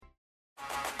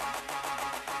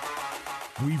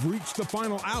We've reached the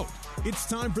final out. It's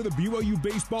time for the BYU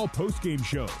Baseball Postgame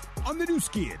Show on the new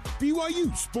skin,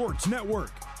 BYU Sports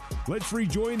Network. Let's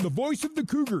rejoin the voice of the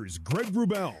Cougars, Greg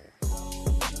Wrubell.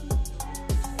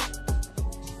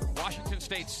 Washington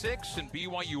State 6 and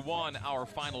BYU 1, our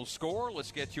final score.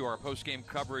 Let's get to our postgame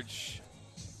coverage,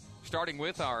 starting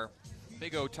with our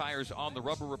Big O Tires on the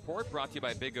Rubber report, brought to you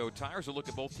by Big O Tires. A look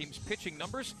at both teams' pitching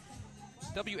numbers.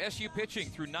 WSU pitching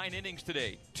through 9 innings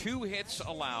today. 2 hits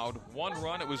allowed, 1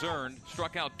 run, it was earned,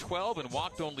 struck out 12 and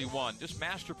walked only 1. Just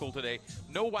masterful today.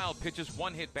 No wild pitches,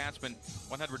 1 hit batsman,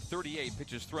 138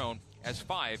 pitches thrown as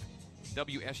 5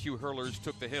 WSU hurlers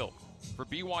took the hill. For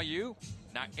BYU,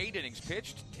 now 8 innings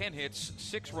pitched, 10 hits,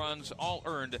 6 runs, all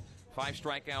earned, 5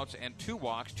 strikeouts and 2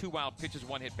 walks, 2 wild pitches,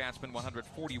 1 hit batsman,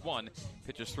 141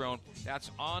 pitches thrown.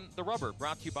 That's on the Rubber,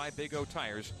 brought to you by Big O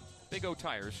Tires. Big O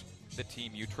Tires, the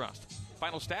team you trust.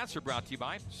 Final stats are brought to you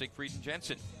by Siegfried &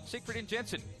 Jensen. Siegfried &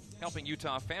 Jensen, helping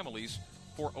Utah families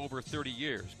for over 30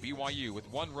 years. BYU with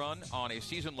 1 run on a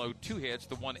season-low 2 hits,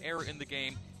 the 1 error in the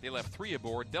game. They left 3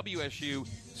 aboard. WSU,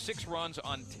 6 runs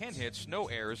on 10 hits, no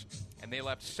errors, and they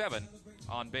left 7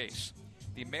 on base.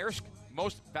 The Maersk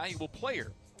Most Valuable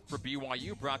Player for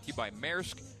BYU, brought to you by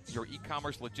Maersk, your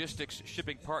e-commerce logistics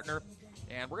shipping partner.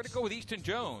 And we're going to go with Easton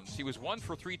Jones. He was 1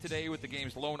 for 3 today with the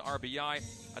game's lone RBI.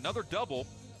 Another double,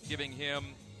 giving him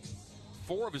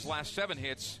 4 of his last 7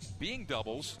 hits being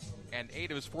doubles, and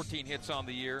 8 of his 14 hits on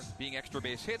the year being extra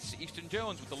base hits. Easton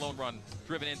Jones with the lone run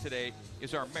driven in today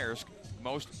is our Maersk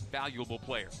Most Valuable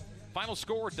Player. Final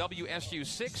score, WSU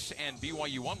 6 and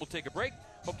BYU 1. We'll take a break.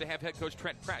 Hope to have head coach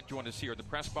Trent Pratt join us here in the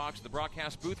press box, the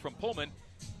broadcast booth from Pullman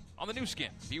on the new skin,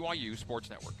 BYU Sports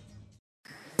Network.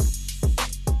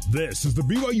 This is the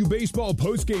BYU Baseball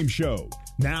Postgame Show.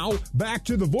 Now, back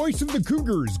to the voice of the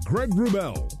Cougars, Greg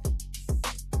Wrubell.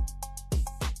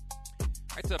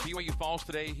 All right, BYU falls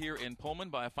today here in Pullman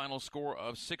by a final score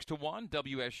of 6-1.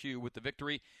 WSU with the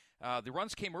victory. The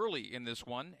runs came early in this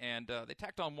one, and they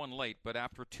tacked on 1 late, but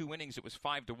after 2 innings, it was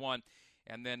 5-1.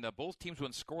 And then both teams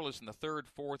went scoreless in the 3rd,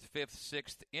 4th, 5th,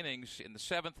 6th innings. In the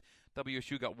 7th,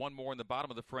 WSU got 1 more in the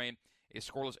bottom of the frame. A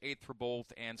scoreless 8th for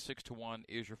both, and 6-1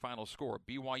 is your final score.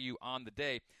 BYU on the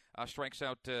day strikes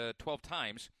out 12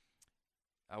 times.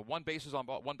 1 base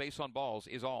on balls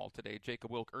is all today. Jacob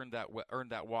Wilk earned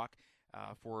that walk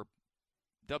for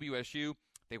WSU.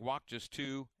 They walked just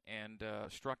 2 and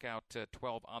struck out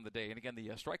 12 on the day. And again, the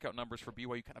strikeout numbers for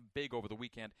BYU kind of big over the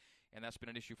weekend, and that's been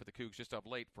an issue for the Cougs just of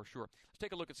late for sure. Let's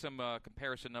take a look at some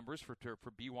comparison numbers for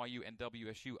BYU and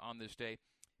WSU on this day.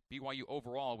 BYU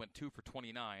overall went 2 for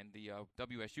 29. The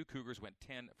WSU Cougars went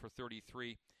 10 for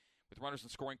 33. With runners in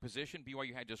scoring position,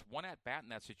 BYU had just 1 at-bat in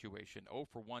that situation, 0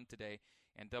 for 1 today,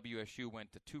 and WSU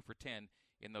went to 2 for 10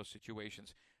 in those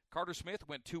situations. Carter Smith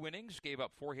went 2 innings, gave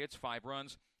up 4 hits, 5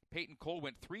 runs. Peyton Cole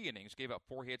went 3 innings, gave up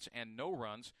 4 hits and no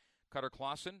runs. Cutter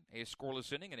Clausen, a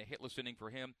scoreless inning and a hitless inning for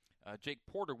him. Jake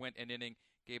Porter went an inning,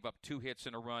 gave up 2 hits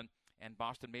and a run. And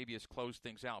Boston Mabius closed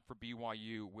things out for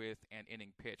BYU with an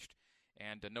inning pitched.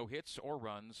 And no hits or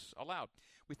runs allowed.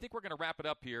 We think we're going to wrap it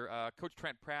up here. Coach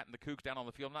Trent Pratt and the Cougs down on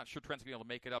the field. I'm not sure Trent's going to be able to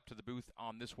make it up to the booth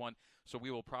on this one, so we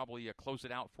will probably close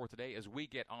it out for today as we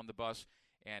get on the bus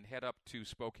and head up to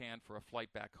Spokane for a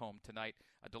flight back home tonight.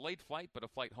 A delayed flight, but a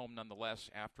flight home nonetheless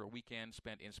after a weekend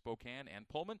spent in Spokane and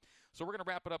Pullman. So we're going to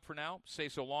wrap it up for now. Say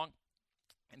so long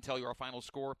and tell you our final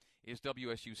score is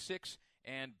WSU 6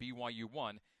 and BYU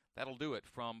 1. That'll do it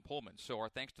from Pullman. So our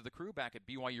thanks to the crew back at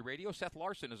BYU Radio. Seth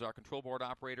Larson is our control board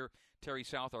operator. Terry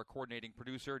South, our coordinating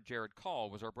producer. Jared Call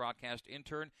was our broadcast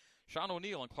intern. Sean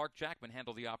O'Neill and Clark Jackman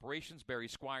handle the operations. Barry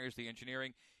Squires, the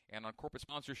engineering. And on corporate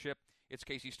sponsorship, it's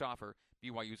Casey Stauffer,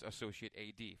 BYU's associate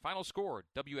AD. Final score,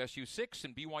 WSU 6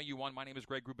 and BYU 1. My name is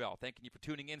Greg Wrubell. Thanking you for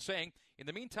tuning in, saying, in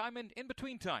the meantime and in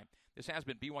between time, this has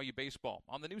been BYU Baseball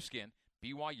on the new skin,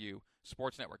 BYU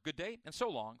Sports Network. Good day and so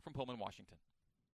long from Pullman, Washington.